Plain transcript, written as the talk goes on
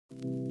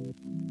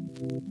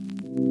Hi,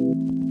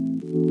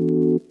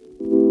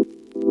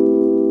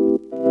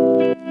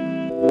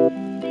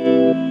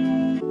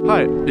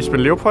 ich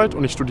bin Leopold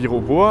und ich studiere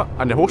Oboe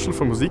an der Hochschule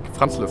für Musik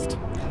FRANZ LISZT.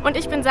 Und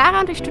ich bin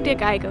Sarah und ich studiere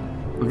Geige.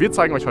 Und wir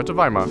zeigen euch heute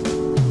Weimar.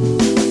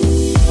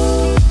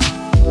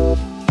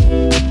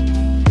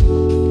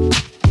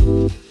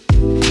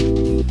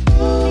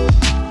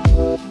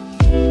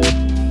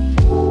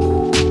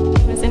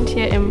 Wir sind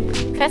hier im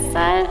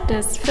Festsaal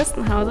des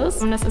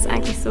Fürstenhauses und das ist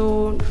eigentlich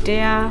so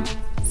der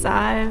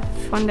Saal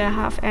von der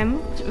HFM.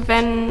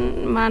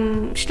 Wenn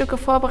man Stücke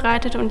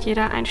vorbereitet und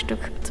jeder ein Stück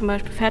zum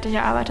Beispiel fertig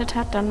erarbeitet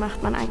hat, dann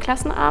macht man einen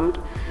Klassenabend.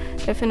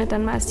 Der findet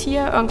dann meist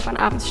hier irgendwann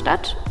abends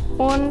statt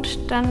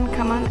und dann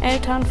kann man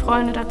Eltern,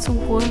 Freunde dazu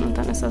holen und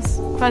dann ist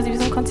das quasi wie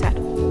so ein Konzert.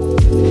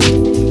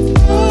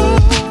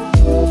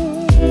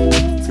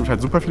 Es gibt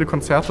halt super viele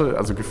Konzerte,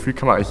 also gefühlt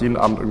kann man eigentlich jeden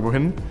Abend irgendwo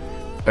hin.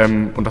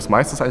 Und das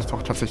meiste ist eigentlich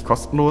auch tatsächlich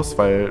kostenlos,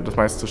 weil das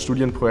meiste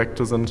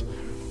Studienprojekte sind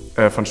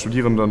von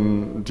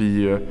Studierenden,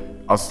 die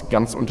aus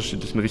ganz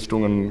unterschiedlichen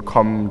Richtungen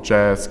kommen,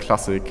 Jazz,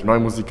 Klassik, neue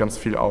Musik ganz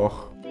viel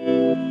auch.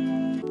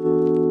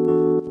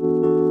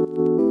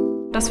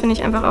 Das finde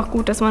ich einfach auch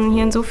gut, dass man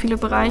hier in so viele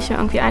Bereiche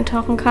irgendwie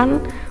eintauchen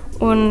kann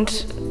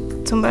und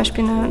zum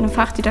Beispiel eine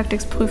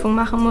Fachdidaktiksprüfung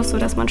machen muss,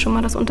 sodass man schon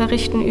mal das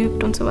Unterrichten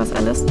übt und sowas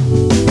alles.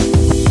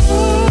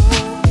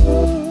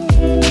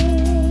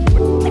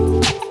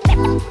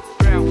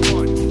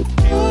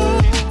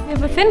 Wir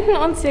befinden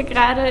uns hier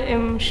gerade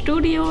im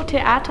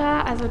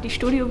Studiotheater, also die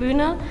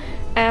Studiobühne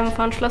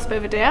von Schloss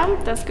Belvedere.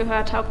 Das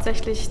gehört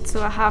hauptsächlich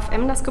zur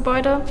HFM, das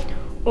Gebäude,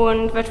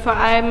 und wird vor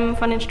allem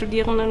von den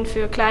Studierenden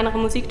für kleinere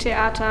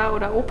Musiktheater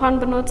oder Opern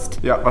benutzt.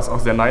 Ja, was auch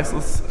sehr nice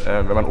ist,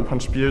 wenn man Opern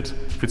spielt,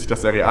 fühlt sich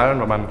das sehr real an,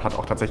 weil man hat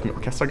auch tatsächlich einen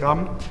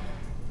Orchestergraben.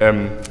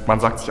 Man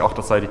sagt sich auch,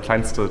 das sei die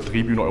kleinste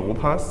Drehbühne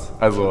Europas,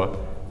 also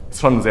ist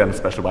schon sehr ein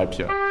Special Vibe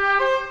hier.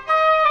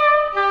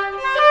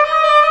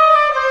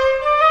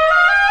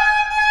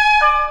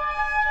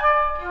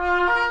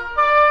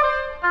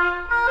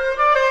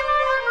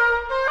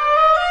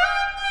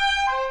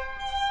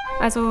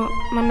 Also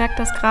man merkt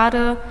das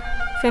gerade,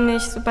 finde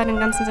ich, so bei den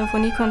ganzen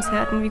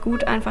Sinfoniekonzerten, wie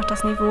gut einfach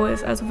das Niveau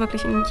ist. Also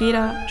wirklich in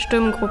jeder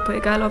Stimmengruppe,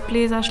 egal ob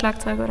Bläser,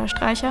 Schlagzeuger oder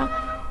Streicher.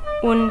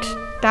 Und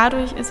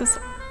dadurch ist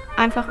es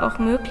einfach auch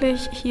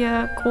möglich,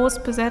 hier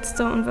groß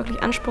besetzte und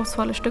wirklich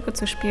anspruchsvolle Stücke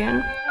zu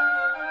spielen.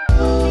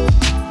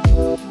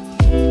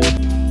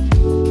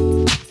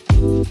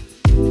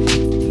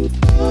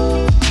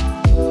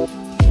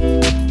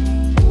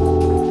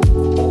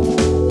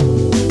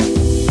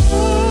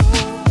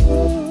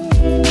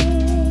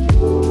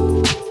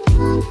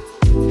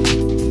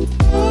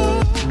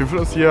 Wir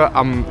befinden uns hier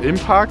im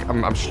Park,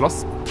 am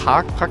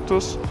Schlosspark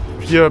praktisch.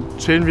 Hier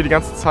chillen wir die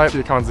ganze Zeit,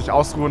 hier kann man sich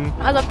ausruhen.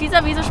 Also auf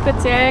dieser Wiese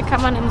speziell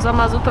kann man im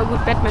Sommer super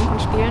gut Badminton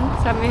spielen.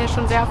 Das haben wir hier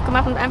schon sehr oft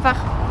gemacht und einfach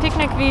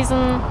Picknickwiesen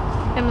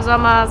im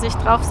Sommer sich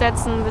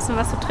draufsetzen, ein bisschen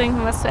was zu trinken,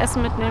 was zu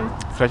essen mitnehmen.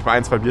 Vielleicht mal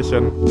ein, zwei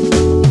Bierchen.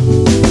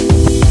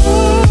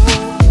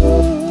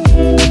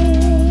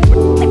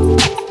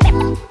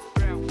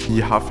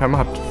 Die HFM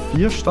hat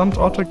 4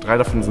 Standorte, 3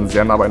 davon sind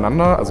sehr nah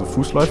beieinander, also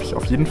fußläufig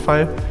auf jeden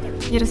Fall.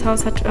 Jedes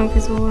Haus hat irgendwie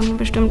so eine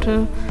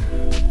bestimmte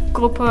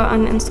Gruppe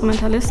an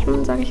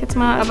Instrumentalisten, sage ich jetzt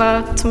mal.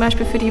 Aber zum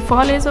Beispiel für die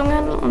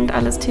Vorlesungen und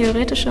alles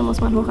Theoretische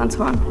muss man hoch ans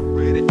Horn.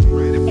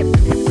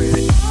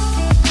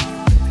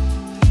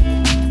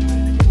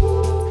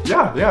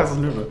 Ja, es ist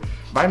Löwe.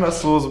 Weimar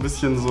ist so ein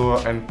bisschen so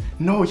ein...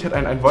 No, ich hätte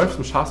einen Wolf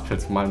zum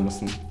Schafspelz malen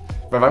müssen.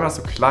 Weil Weimar ist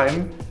so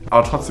klein,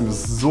 aber trotzdem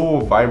ist es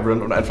so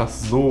vibrant und einfach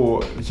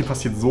so... Hier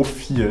passiert so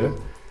viel,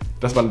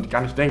 dass man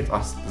gar nicht denkt,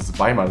 ach, das ist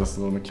Weimar, das ist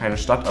so eine kleine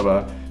Stadt,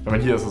 aber wenn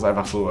man hier ist, ist es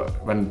einfach so,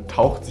 man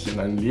taucht sich in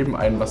ein Leben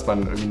ein, was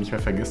man irgendwie nicht mehr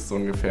vergisst, so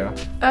ungefähr.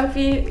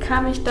 Irgendwie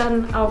kam ich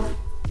dann auf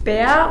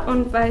Bär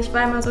und weil ich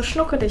Weimar so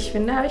schnuckelig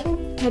finde, habe ich einen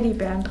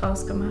Teddybären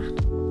draus gemacht.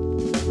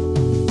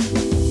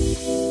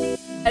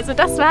 Also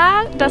das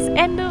war das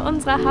Ende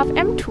unserer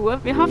HFM-Tour.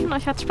 Wir hoffen,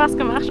 euch hat es Spaß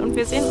gemacht und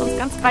wir sehen uns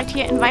ganz bald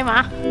hier in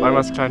Weimar.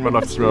 Weimar ist klein, man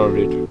läuft sich mehr über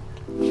den Weg.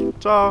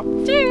 Ciao.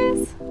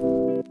 Tschüss.